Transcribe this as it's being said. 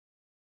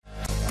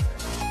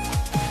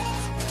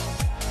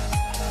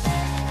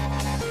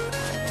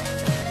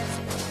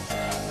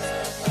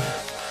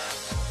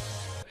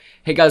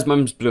Hey guys, my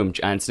name's badoomtch,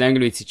 and today I'm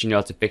going to be teaching you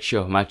how to fix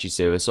your Hamachi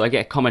server. So I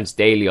get comments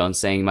daily on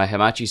saying my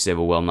Hamachi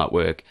server will not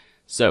work.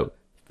 So,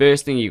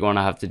 first thing you're going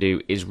to have to do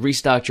is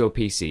restart your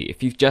PC.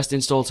 If you've just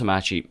installed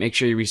Hamachi, make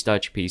sure you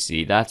restart your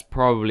PC. That's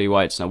probably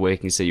why it's not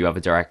working, so you have a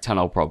direct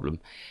tunnel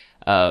problem.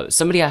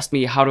 Somebody asked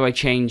me, how do I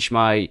change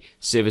my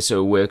server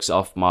so it works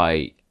off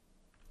my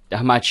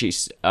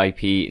Hamachi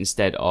IP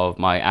instead of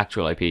my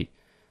actual IP?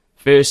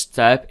 First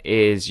step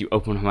is you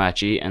open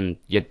Hamachi and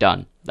you're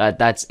done.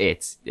 That's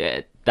it.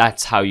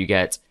 That's how you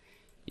get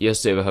your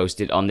server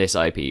hosted on this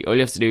IP. All you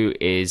have to do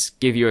is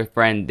give your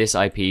friend this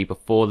IP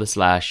before the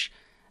slash,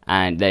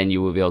 and then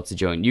you will be able to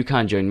join. You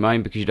can't join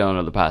mine because you don't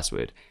know the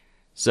password.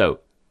 So,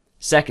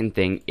 second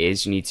thing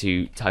is you need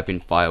to type in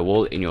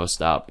firewall in your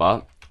start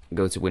bar.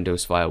 Go to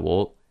Windows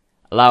Firewall.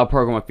 Allow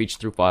program feature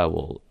through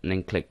firewall, and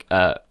then click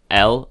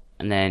L,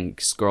 and then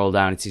scroll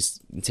down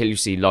until you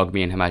see log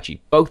me in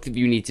Hamachi. Both of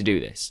you need to do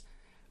this.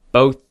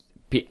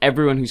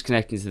 Everyone who's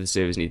connecting to the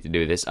servers need to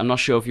do this. I'm not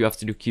sure if you have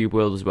to do cube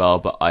world as well,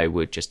 but I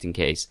would just in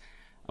case.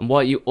 And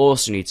what you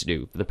also need to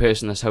do for the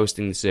person that's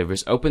hosting the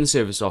servers, open the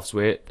server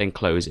software, then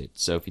close it.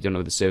 So if you don't know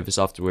what the server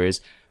software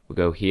is, we'll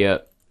go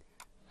here,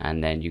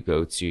 and then you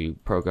go to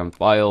program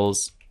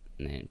files,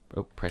 and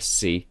then press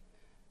C,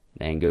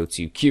 then go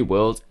to cube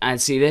world,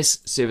 and see this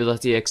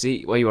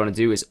server.exe. What you want to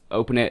do is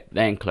open it,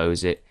 then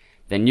close it.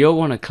 Then you'll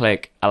want to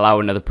click allow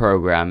another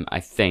program, I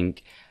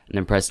think, and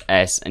then press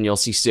S, and you'll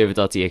see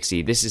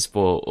server.exe. This is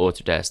for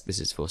Autodesk, this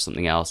is for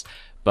something else.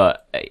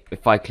 But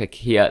if I click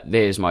here,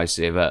 there's my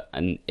server,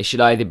 and it should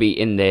either be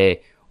in there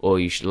or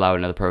you should allow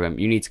another program.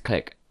 You need to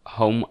click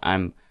home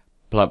and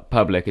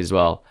public as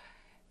well.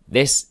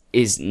 This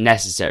is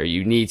necessary.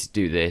 You need to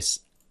do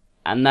this,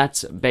 and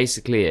that's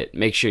basically it.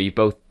 Make sure you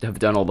both have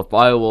done all the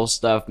firewall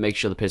stuff. Make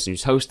sure the person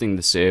who's hosting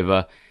the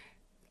server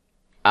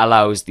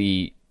allows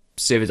the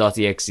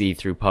server.exe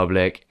through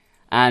public,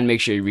 and make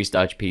sure you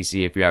restart your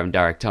PC if you're having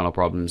direct tunnel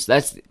problems.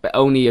 That's the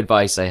only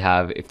advice I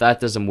have. If that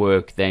doesn't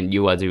work, then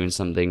you are doing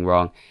something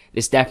wrong.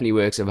 This definitely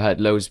works. I've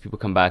had loads of people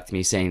come back to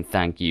me saying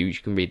thank you. You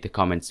can read the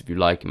comments if you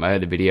like in my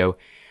other video.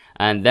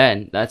 And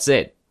then, that's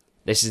it.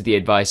 This is the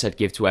advice I'd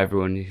give to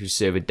everyone whose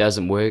server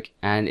doesn't work,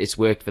 and it's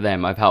worked for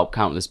them. I've helped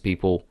countless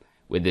people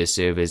with their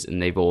servers,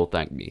 and they've all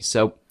thanked me.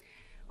 So,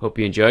 hope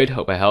you enjoyed,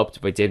 hope I helped.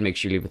 If I did, make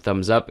sure you leave a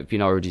thumbs up. If you're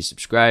not already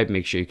subscribed,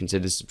 make sure you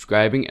consider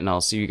subscribing, and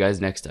I'll see you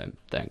guys next time.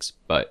 Thanks.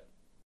 Bye.